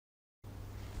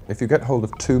If you get hold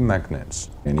of two magnets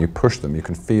and you push them, you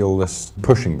can feel this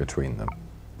pushing between them.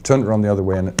 Turn it around the other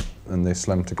way and they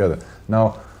slam together.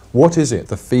 Now, what is it,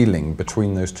 the feeling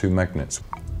between those two magnets?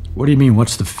 What do you mean,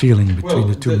 what's the feeling between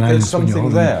the two magnets? There's something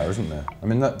there, isn't there? I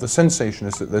mean, the sensation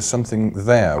is that there's something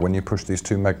there when you push these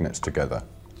two magnets together.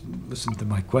 Listen to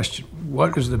my question.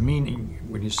 What is the meaning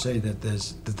when you say that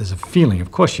there's a feeling?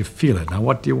 Of course you feel it. Now,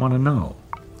 what do you want to know?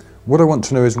 What I want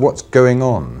to know is what's going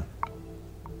on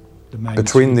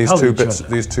between these two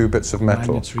bits of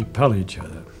metal. Magnets repel each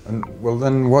other. And well,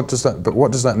 then what does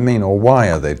that mean, or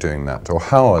why are they doing that, or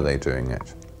how are they doing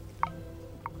it?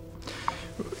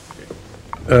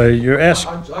 You're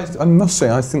asking. I must say,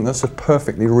 I think that's a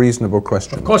perfectly reasonable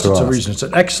question. Of course, it's a reason. It's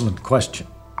an excellent question.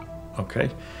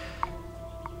 Okay.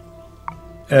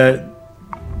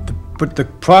 But the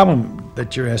problem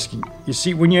that you're asking, you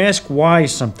see, when you ask why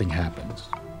something happens,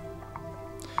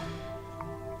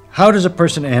 how does a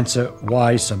person answer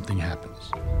why something happens?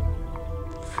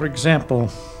 For example,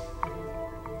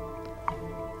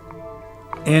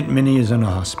 Aunt Minnie is in a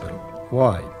hospital.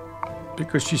 Why?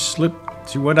 Because she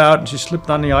went out and she slipped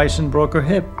on the ice and broke her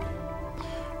hip.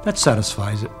 That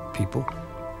satisfies people.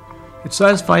 It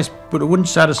satisfies, but it wouldn't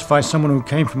satisfy someone who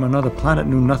came from another planet,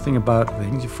 knew nothing about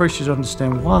things. First, you should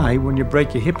understand why, when you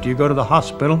break your hip, do you go to the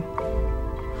hospital?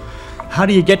 How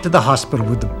do you get to the hospital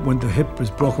when the hip was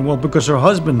broken? Well, because her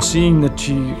husband, seeing that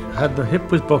the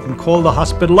hip was broken, called the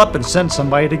hospital up and sent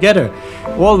somebody to get her.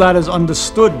 All that is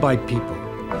understood by people.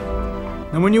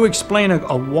 Now, when you explain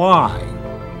a why,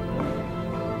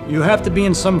 you have to be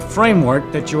in some framework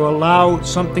that you allow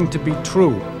something to be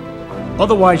true.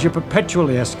 Otherwise, you're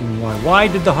perpetually asking why. Why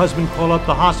did the husband call up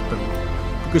the hospital?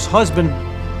 Because husband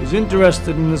is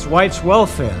interested in his wife's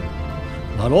welfare.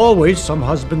 Not always. Some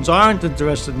husbands aren't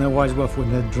interested in their wife's welfare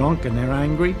when they're drunk and they're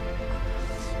angry.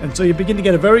 And so you begin to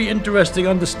get a very interesting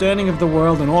understanding of the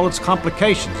world and all its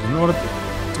complications.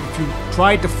 If you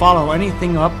try to follow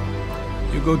anything up,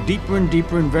 you go deeper and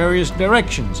deeper in various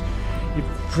directions.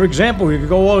 For example, you could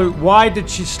go, why did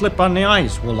she slip on the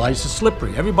ice? Well, ice is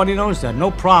slippery. Everybody knows that, no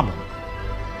problem.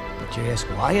 But you ask,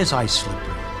 why is ice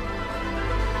slippery?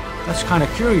 That's kind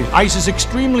of curious. Ice is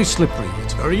extremely slippery.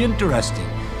 It's very interesting.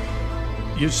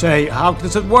 You say, how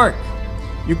does it work?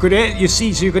 You could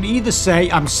either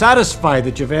say, I'm satisfied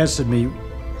that you've answered me,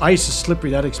 ice is slippery,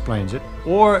 that explains it.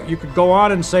 Or you could go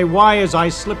on and say, why is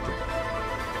ice slippery?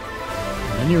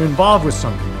 And then you're involved with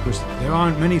something, because there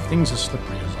aren't many things as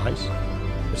slippery as ice.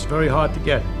 It's very hard to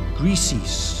get. Greasy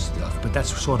stuff, but that's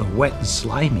sort of wet and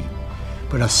slimy.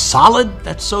 But a solid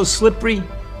that's so slippery?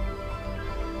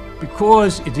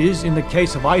 Because it is in the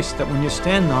case of ice that when you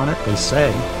stand on it, they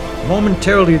say,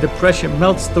 momentarily the pressure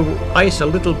melts the ice a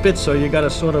little bit, so you got a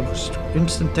sort of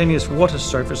instantaneous water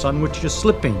surface on which you're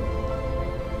slipping.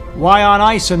 Why on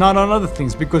ice and not on other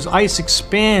things? Because ice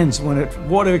expands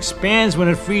water expands when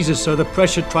it freezes, so the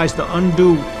pressure tries to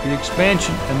undo the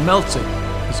expansion and melts it.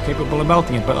 It's capable of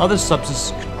melting it, but other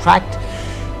substances contract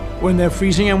when they're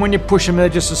freezing, and when you push them, they're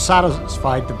just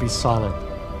satisfied to be solid.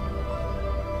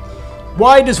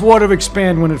 Why does water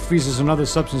expand when it freezes and other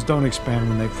substances don't expand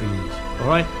when they freeze? All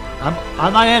right?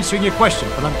 I'm not answering your question,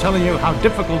 but I'm telling you how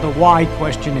difficult the why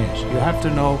question is. You have to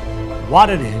know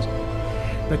what it is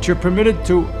that you're permitted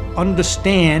to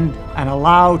understand and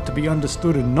allowed to be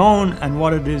understood and known, and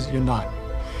what it is you're not.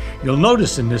 You'll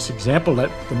notice in this example that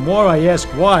the more I ask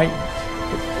why,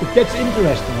 it gets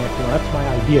interesting after all. That's my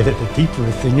idea, that the deeper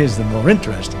a thing is, the more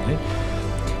interesting it is.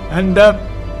 And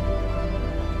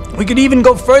we could even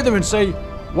go further and say,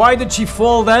 why did she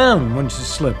fall down when she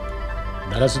slipped?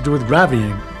 That has to do with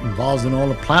gravity, involved in all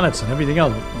the planets and everything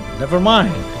else. Never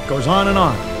mind, it goes on and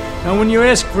on. Now when you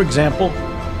ask, for example,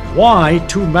 why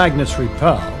two magnets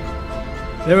repel,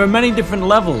 there are many different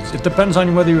levels. It depends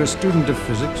on whether you're a student of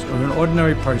physics or an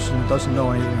ordinary person who doesn't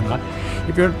know anything or not.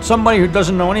 If you're somebody who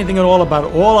doesn't know anything at all about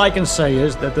it, all I can say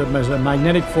is that there's a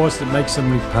magnetic force that makes them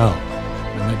repel,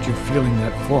 and that you're feeling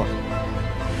that force.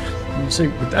 And you say,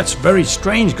 but that's very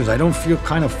strange, because I don't feel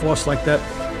kind of force like that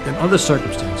in other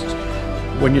circumstances.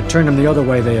 When you turn them the other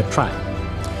way, they attract.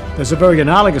 There's a very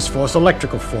analogous force,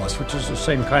 electrical force, which is the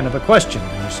same kind of a question.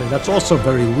 And you say, that's also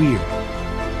very weird.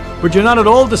 But you're not at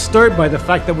all disturbed by the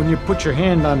fact that when you put your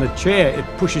hand on the chair, it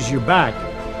pushes you back.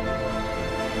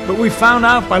 But we found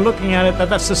out by looking at it that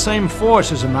that's the same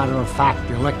force, as a matter of fact.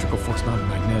 The electrical force, not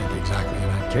magnetic exactly in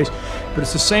that case, but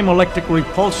it's the same electrical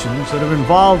repulsions that are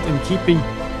involved in keeping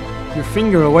your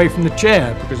finger away from the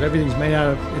chair, because everything's made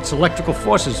out of its electrical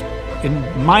forces in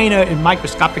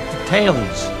microscopic details.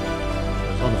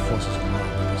 There's other forces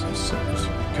involved, because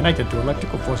it's connected to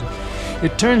electrical forces.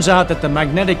 It turns out that the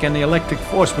magnetic and the electric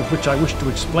force with which I wish to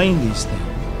explain these things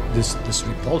this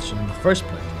repulsion in the first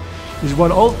place, is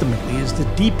what ultimately is the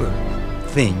deeper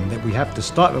thing that we have to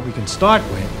start, what we can start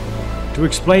with, to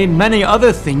explain many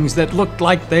other things that looked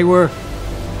like they were,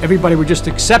 everybody would just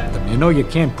accept them. You know, you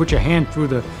can't put your hand through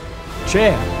the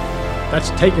chair. That's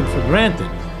taken for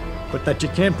granted. But that you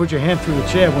can't put your hand through the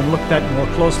chair when looked at more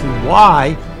closely.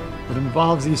 Why? It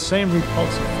involves these same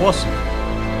repulsive forces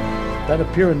that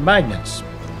appear in magnets.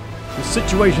 The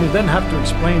situation you then have to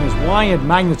explain is why in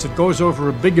magnets it goes over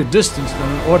a bigger distance than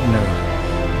an ordinary.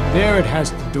 There it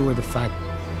has to do with the fact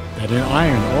that in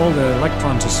iron all the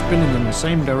electrons are spinning in the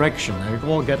same direction. They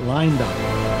all get lined up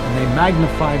and they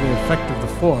magnify the effect of the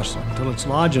force until it's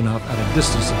large enough at a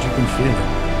distance that you can feel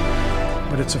it.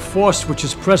 But it's a force which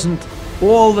is present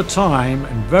all the time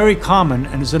and very common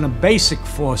and is in a basic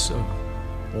force of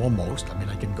almost, I mean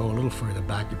I can go a little further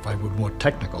back if I were more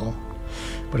technical,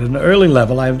 but at an early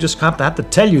level I just have to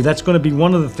tell you that's going to be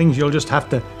one of the things you'll just have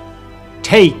to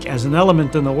take as an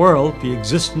element in the world, the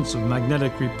existence of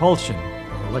magnetic repulsion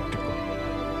or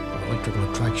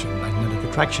electrical attraction, magnetic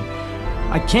attraction.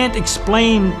 I can't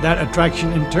explain that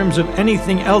attraction in terms of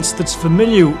anything else that's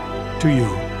familiar to you.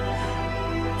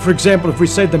 For example, if we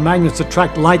said the magnets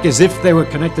attract like as if they were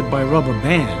connected by rubber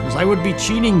bands, I would be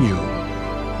cheating you.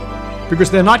 Because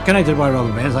they're not connected by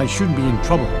rubber bands, I shouldn't be in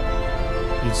trouble.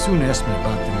 You'd soon ask me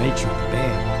about the nature of the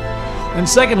band. And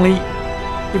secondly,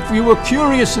 if you were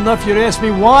curious enough, you'd ask me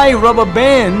why rubber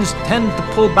bands tend to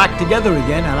pull back together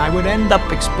again, and I would end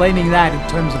up explaining that in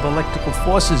terms of electrical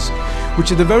forces,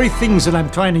 which are the very things that I'm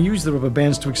trying to use the rubber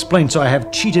bands to explain, so I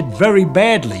have cheated very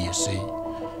badly, you see.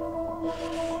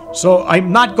 So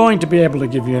I'm not going to be able to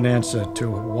give you an answer to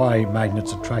why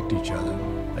magnets attract each other,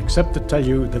 except to tell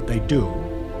you that they do.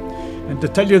 And to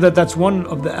tell you that that's one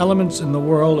of the elements in the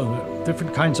world of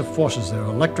different kinds of forces. There are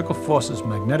electrical forces,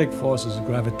 magnetic forces,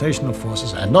 gravitational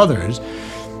forces, and others.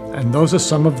 And those are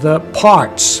some of the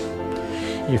parts.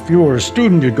 If you were a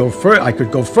student, you'd go further. I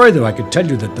could go further. I could tell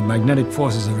you that the magnetic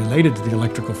forces are related to the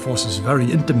electrical forces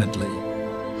very intimately.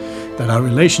 That our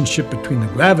relationship between the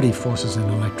gravity forces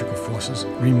and electrical forces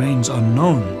remains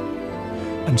unknown,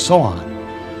 and so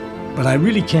on. But I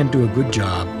really can't do a good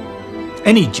job,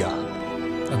 any job,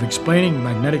 of explaining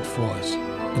magnetic force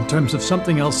in terms of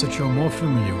something else that you're more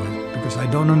familiar with, because I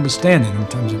don't understand it in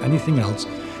terms of anything else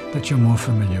that you're more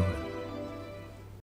familiar with.